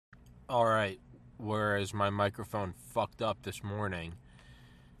Alright, whereas my microphone fucked up this morning,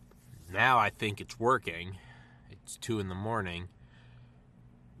 now I think it's working. It's 2 in the morning.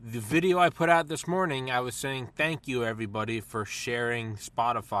 The video I put out this morning, I was saying thank you everybody for sharing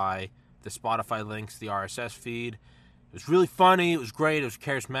Spotify, the Spotify links, the RSS feed. It was really funny, it was great, it was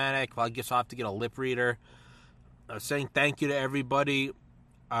charismatic. Well, I guess I'll have to get a lip reader. I was saying thank you to everybody.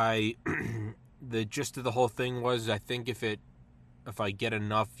 The gist of the whole thing was, I think if I get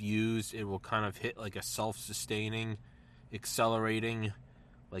enough views, it will kind of hit like a self-sustaining, accelerating,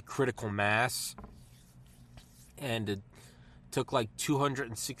 like critical mass. And it took like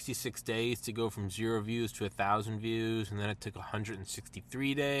 266 days to go from 0 views to 1,000 views, and then it took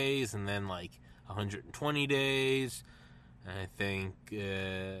 163 days, and then like 120 days. And I think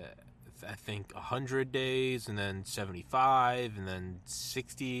 100 days, and then 75, and then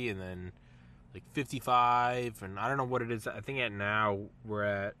 60, and then like 55, and I don't know what it is. I think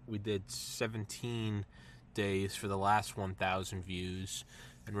we did 17 days for the last 1,000 views,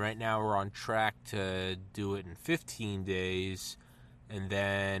 and right now we're on track to do it in 15 days, and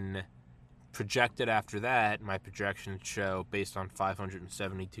then projected after that, my projections show, based on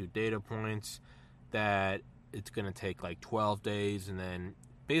 572 data points, that it's going to take like 12 days, and then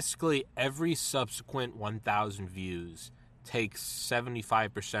basically every subsequent 1,000 views takes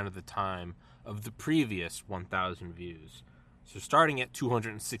 75% of the time of the previous 1,000 views. So starting at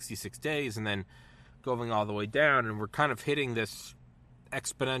 266 days and then going all the way down, and we're kind of hitting this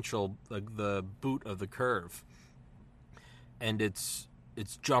exponential, like the boot of the curve. And it's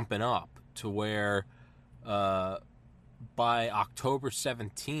jumping up to where by October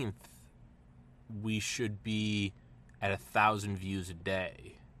 17th, we should be at 1,000 views a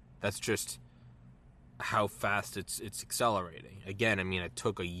day. That's just how fast it's accelerating. Again, I mean, it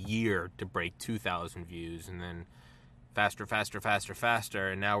took a year to break 2,000 views, and then faster,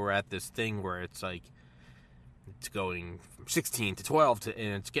 and now we're at this thing where it's like it's going from 16 to 12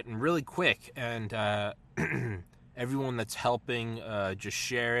 and it's getting really quick. And everyone that's helping, just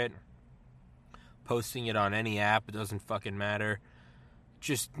share it, posting it on any app, it doesn't fucking matter.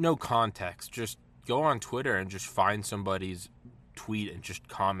 Just no context. Just go on Twitter and just find somebody's tweet and just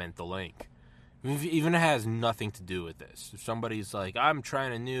comment the link. Even it has nothing to do with this. If somebody's like, I'm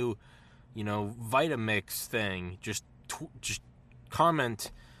trying a new, Vitamix thing, just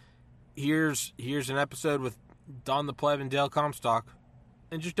comment, here's an episode with Don the Pleb and Dale Comstock,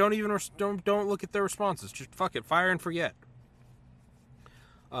 and just don't look at their responses. Just fuck it, fire and forget.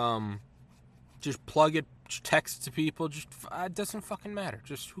 Just plug it, just text it to people. Just it doesn't fucking matter.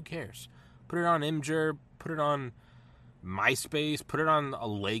 Just who cares? Put it on Imgur, put it on MySpace, put it on a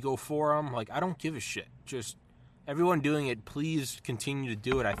Lego forum. Like, I don't give a shit. Just everyone doing it, please continue to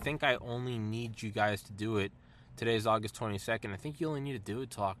do it. I think I only need you guys to do it. Today's August 22nd. I think you only need to do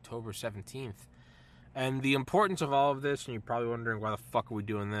it till October 17th. And the importance of all of this, and you're probably wondering why the fuck are we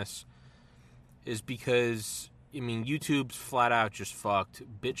doing this, is because, YouTube's flat out just fucked.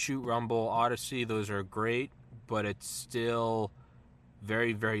 BitChute, Rumble, Odyssey, those are great, but it's still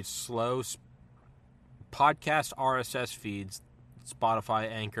very, very slow. Podcast RSS feeds,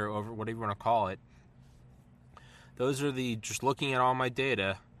 Spotify, Anchor, over whatever you want to call it. Those are just looking at all my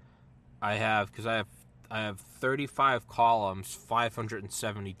data I have 35 columns,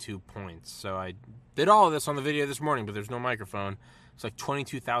 572 points. So I did all of this on the video this morning, but there's no microphone. It's like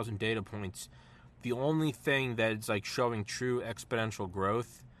 22,000 data points. The only thing that is like showing true exponential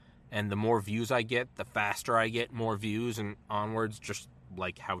growth, and the more views I get, the faster I get more views and onwards, just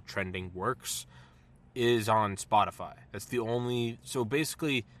like how trending works, is on Spotify. That's the only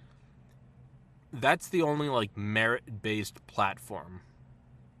like merit-based platform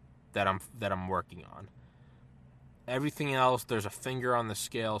that I'm working on. Everything else, there's a finger on the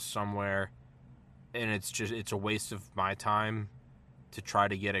scale somewhere, and it's a waste of my time to try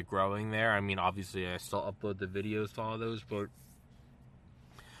to get it growing there. Obviously I still upload the videos to all those, but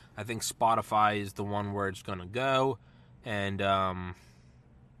I think Spotify is the one where it's gonna go. And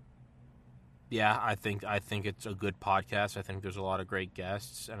yeah, I think it's a good podcast. I think there's a lot of great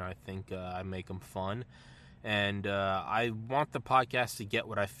guests, and I think I make them fun. And I want the podcast to get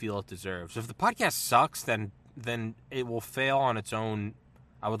what I feel it deserves. If the podcast sucks, then it will fail on its own.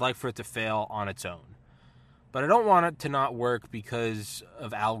 I would like for it to fail on its own. But I don't want it to not work because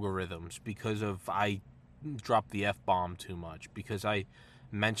of algorithms, because of I dropped the F-bomb too much, because I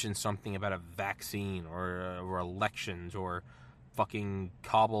mentioned something about a vaccine or elections or fucking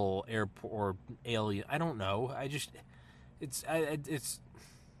Kabul airport or alien. I don't know. I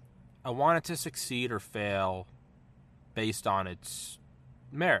want it to succeed or fail based on its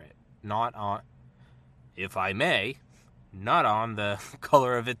merit, not on, if I may, not on the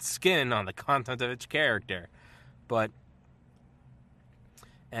color of its skin, on the content of its character.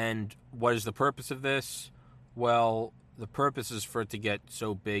 And what is the purpose of this? Well, the purpose is for it to get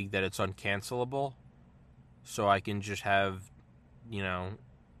so big that it's uncancelable. So I can just have,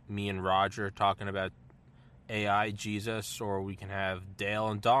 me and Roger talking about AI Jesus, or we can have Dale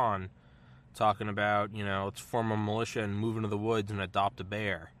and Dawn talking about, let's form a militia and move into the woods and adopt a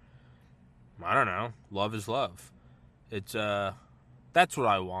bear. I don't know. Love is love. It's, that's what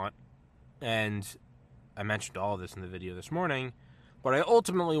I want. And I mentioned all of this in the video this morning. What I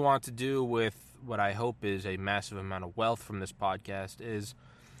ultimately want to do with what I hope is a massive amount of wealth from this podcast is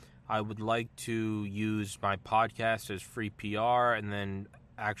I would like to use my podcast as free PR and then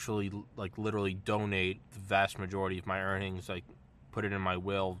actually, literally donate the vast majority of my earnings, put it in my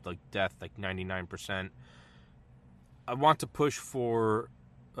will, death, 99%. I want to push for,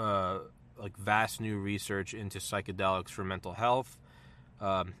 vast new research into psychedelics for mental health.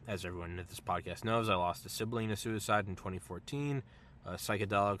 As everyone in this podcast knows, I lost a sibling to suicide in 2014.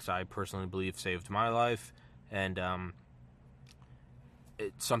 Psychedelics, I personally believe, saved my life. And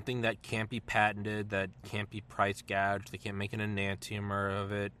it's something that can't be patented, that can't be price gouged. They can't make an enantiomer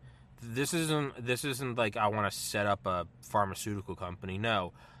of it. This isn't like I want to set up a pharmaceutical company.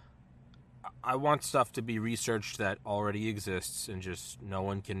 No. I want stuff to be researched that already exists and just no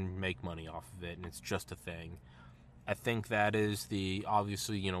one can make money off of it, and it's just a thing. I think that is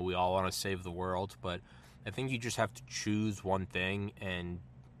obviously, we all want to save the world, but I think you just have to choose one thing and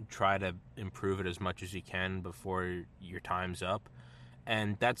try to improve it as much as you can before your time's up.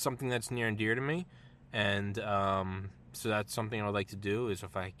 And that's something that's near and dear to me. And so that's something I would like to do, is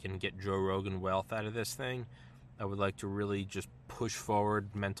if I can get Joe Rogan wealth out of this thing, I would like to really just push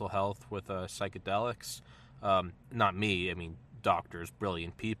forward mental health with psychedelics. Not me, I mean, doctors,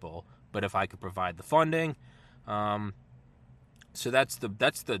 brilliant people. But if I could provide the funding, so that's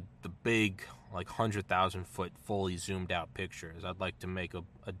the big 100,000 foot fully zoomed out picture. Is I'd like to make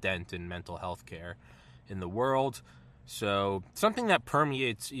a dent in mental health care in the world. So something that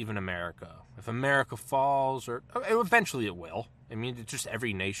permeates even America. If America falls, or eventually it will. I mean, it's just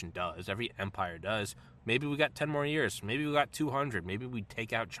every nation does. Every empire does. Maybe we got 10 more years. Maybe we got 200. Maybe we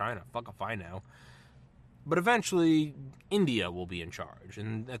take out China. Fuck if I know. But eventually, India will be in charge.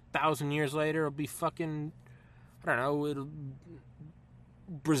 And 1,000 years later, it'll be fucking, I don't know,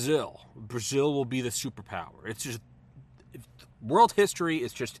 Brazil. Brazil will be the superpower. It's just, world history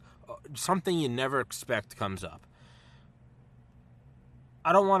is just something you never expect comes up.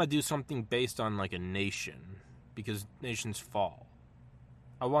 I don't want to do something based on a nation, because nations fall.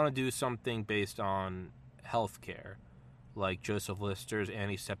 I want to do something based on healthcare, like Joseph Lister's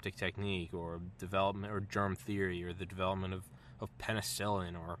antiseptic technique, or development, or germ theory, or the development of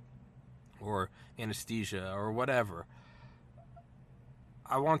penicillin, or anesthesia, or whatever.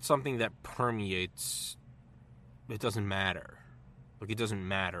 I want something that permeates. It doesn't matter. It doesn't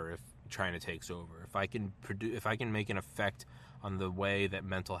matter if China takes over. If I can make an effect on the way that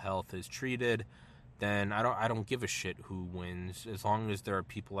mental health is treated, then I don't give a shit who wins, as long as there are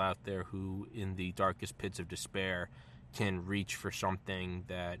people out there who, in the darkest pits of despair, can reach for something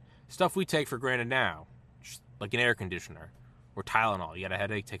that stuff we take for granted now, just like an air conditioner or Tylenol. You got a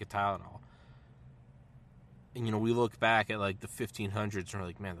headache, take a Tylenol. And we look back at the 1500s and we're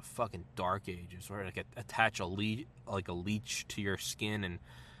like, man, the fucking dark ages, where attach a leech to your skin and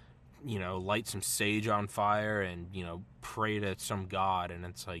light some sage on fire and pray to some god, and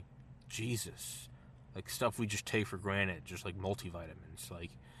it's like, Jesus, stuff we just take for granted, just like multivitamins.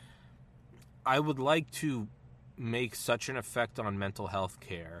 I would like to make such an effect on mental health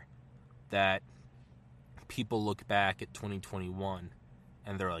care that people look back at 2021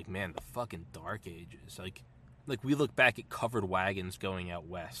 and they're like, man, the fucking dark ages. We look back at covered wagons going out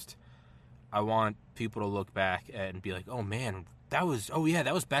west. I want people to look back and be like, oh man, that was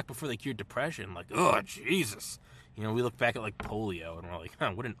back before they cured depression. Oh Jesus. We look back at polio and we're like,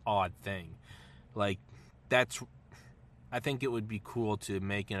 huh, what an odd thing. I think it would be cool to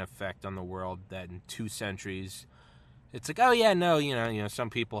make an effect on the world that in 2 centuries, it's oh yeah, no, some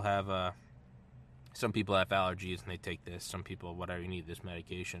people have allergies and they take this. Some people, whatever, you need this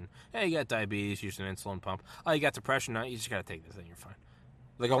medication. Hey, you got diabetes, use an insulin pump. Oh, you got depression, no, you just gotta take this and you're fine.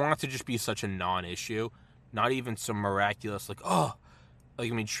 I want it to just be such a non-issue, not even some miraculous,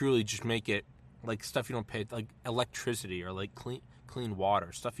 truly just make it, stuff you don't pay, electricity or, clean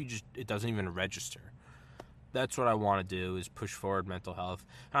water, stuff it doesn't even register. That's what I want to do, is push forward mental health.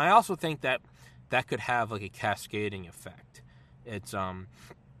 And I also think that could have, a cascading effect. It's,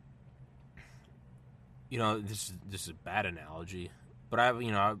 this is a bad analogy. But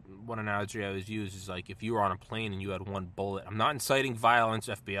one analogy I always use is like if you were on a plane and you had one bullet. I'm not inciting violence,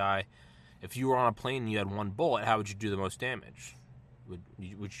 FBI. If you were on a plane and you had one bullet, how would you do the most damage? Would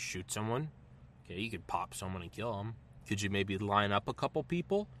you shoot someone? Okay, you could pop someone and kill them. Could you maybe line up a couple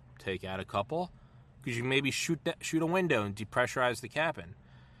people, take out a couple? Could you maybe shoot a window and depressurize the cabin?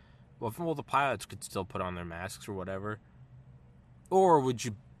 Well, the pilots could still put on their masks or whatever. Or would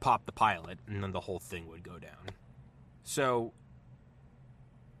you pop the pilot and then the whole thing would go down? So,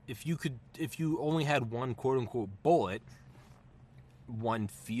 if you only had one quote-unquote bullet, one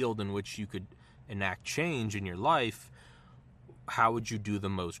field in which you could enact change in your life, how would you do the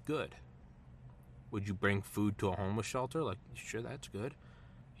most good? Would you bring food to a homeless shelter? Like, sure, that's good.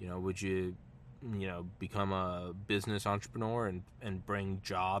 Would you, become a business entrepreneur and bring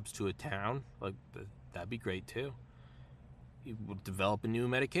jobs to a town? Like, that'd be great, too. You would develop a new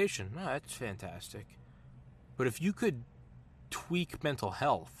medication. No, that's fantastic. But if you could tweak mental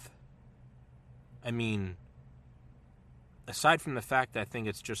health, I mean, aside from the fact that I think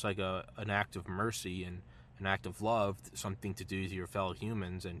it's just like an act of mercy and an act of love, something to do to your fellow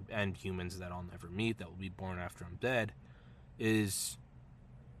humans and humans that I'll never meet, that will be born after I'm dead, is,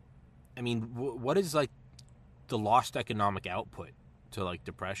 I mean, what is like the lost economic output to like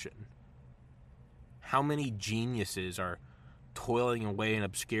depression? How many geniuses are toiling away in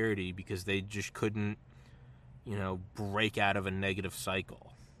obscurity because they just couldn't, break out of a negative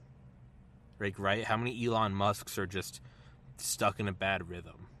cycle? Like, right? How many Elon Musks are just stuck in a bad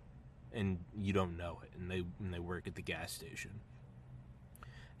rhythm and you don't know it, and they work at the gas station?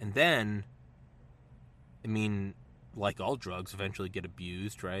 And then, I mean, like all drugs, eventually get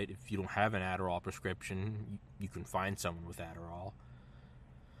abused, right? If you don't have an Adderall prescription, you can find someone with Adderall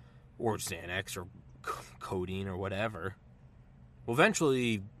or Xanax or codeine or whatever. Well,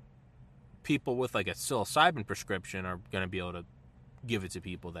 eventually, people with like a psilocybin prescription are going to be able to give it to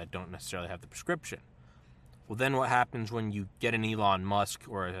people that don't necessarily have the prescription. Well, then what happens when you get an Elon Musk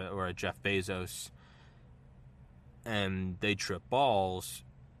or a Jeff Bezos and they trip balls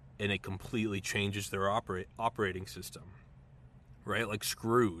and it completely changes their operating system, right? Like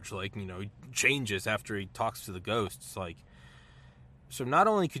Scrooge, like, he changes after he talks to the ghosts. Like, so not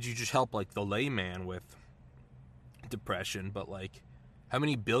only could you just help like the layman with depression, but like how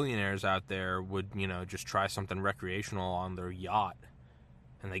many billionaires out there would, just try something recreational on their yacht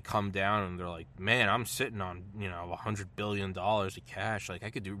and they come down and they're like, man, I'm sitting on, $100 billion of cash. Like, I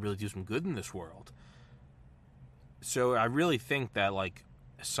could really do some good in this world. So I really think that like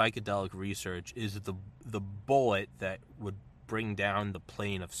psychedelic research is the bullet that would bring down the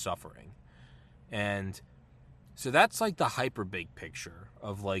plane of suffering. And so that's like the hyper big picture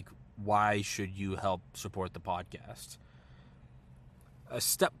of like, why should you help support the podcast? A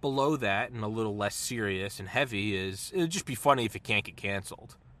step below that and a little less serious and heavy is, it would just be funny if it can't get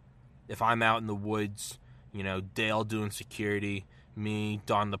canceled. If I'm out in the woods, Dale doing security, me,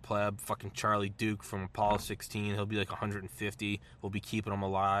 Don the Pleb, fucking Charlie Duke from Apollo 16, he'll be like 150, we'll be keeping him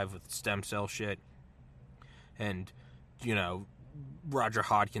alive with stem cell shit. And, Roger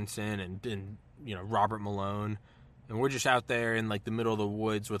Hodkinson and Robert Malone. And we're just out there in like the middle of the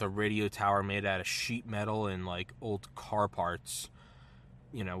woods with a radio tower made out of sheet metal and like old car parts,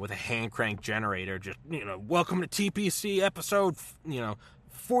 with a hand crank generator, just, welcome to TPC episode,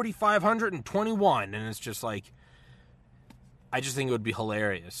 4521. And it's just like, I just think it would be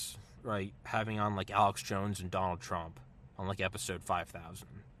hilarious, right? Having on like Alex Jones and Donald Trump on like episode 5000.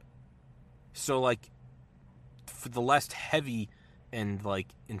 So like, for the less heavy and like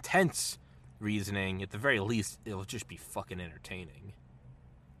intense reasoning, at the very least, it'll just be fucking entertaining.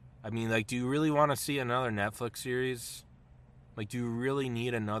 I mean, like, do you really want to see another Netflix series? Like, do you really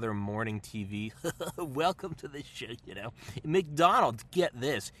need another morning TV? Welcome to the show, McDonald's, get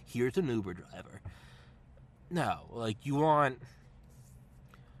this. Here's an Uber driver. No, like, I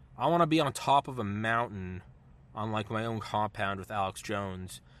want to be on top of a mountain on, like, my own compound with Alex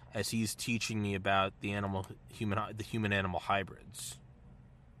Jones as he's teaching me about the human-animal hybrids.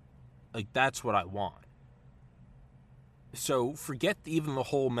 Like, that's what I want. So, forget even the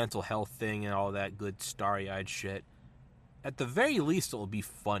whole mental health thing and all that good starry-eyed shit. At the very least, it'll be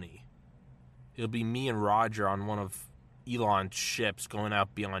funny. It'll be me and Roger on one of Elon's ships going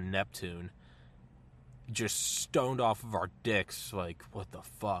out beyond Neptune, just stoned off of our dicks, like, what the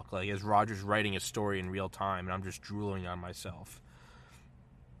fuck? Like, as Roger's writing a story in real time, and I'm just drooling on myself.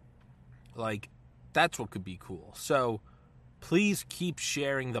 Like, that's what could be cool. So, please keep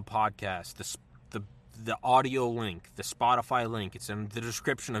sharing the podcast, the audio link, the Spotify link. It's in the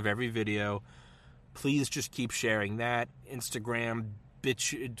description of every video. Please just keep sharing that. Instagram,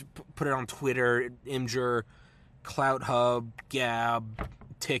 put it on Twitter, Imgur, Clout Hub, Gab,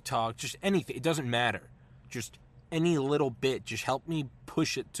 TikTok, just anything. It doesn't matter. Just any little bit. Just help me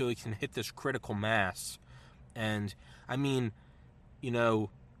push it till it can hit this critical mass. And, I mean,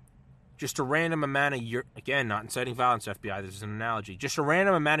 just a random amount of, again, not inciting violence, FBI, this is an analogy. Just a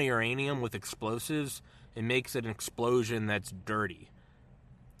random amount of uranium with explosives, it makes it an explosion that's dirty.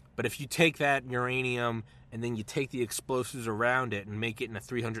 But if you take that uranium and then you take the explosives around it and make it in a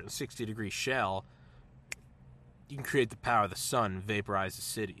 360-degree shell, you can create the power of the sun and vaporize the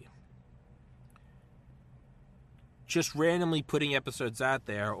city. Just randomly putting episodes out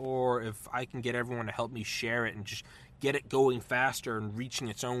there, or if I can get everyone to help me share it and just get it going faster and reaching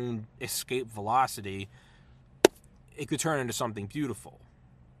its own escape velocity, it could turn into something beautiful.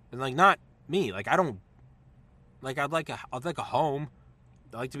 And not me, I don't, I'd like a home.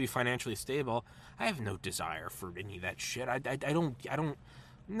 I like to be financially stable. I have no desire for any of that shit. I don't,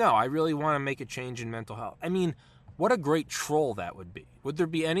 no, I really want to make a change in mental health. I mean, what a great troll that would be. Would there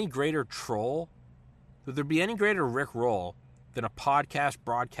be any greater troll? Would there be any greater Rick Roll than a podcast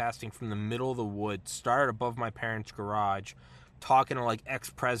broadcasting from the middle of the woods, started above my parents' garage, talking to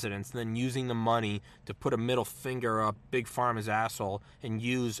ex-presidents, and then using the money to put a middle finger up Big Pharma's asshole and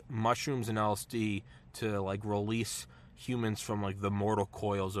use mushrooms and LSD to release humans from the mortal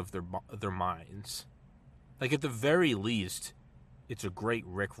coils of their minds? At the very least, it's a great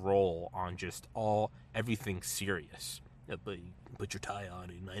Rick Roll on just everything serious. But put your tie on,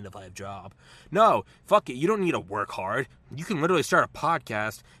 a 9-to-5 job. No, fuck it. You don't need to work hard. You can literally start a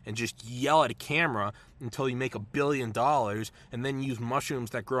podcast and just yell at a camera until you make $1 billion, and then use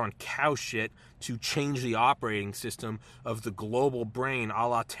mushrooms that grow on cow shit to change the operating system of the global brain, a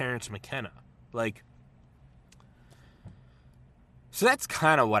la Terrence McKenna. So that's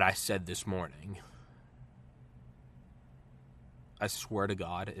kind of what I said this morning. I swear to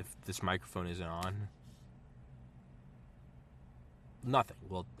God, if this microphone isn't on, nothing.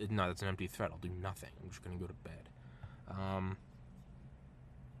 Well, no, that's an empty threat. I'll do nothing. I'm just going to go to bed.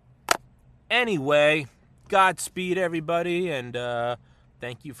 Anyway, Godspeed, everybody, and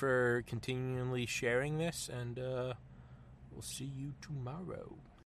thank you for continually sharing this, and we'll see you tomorrow.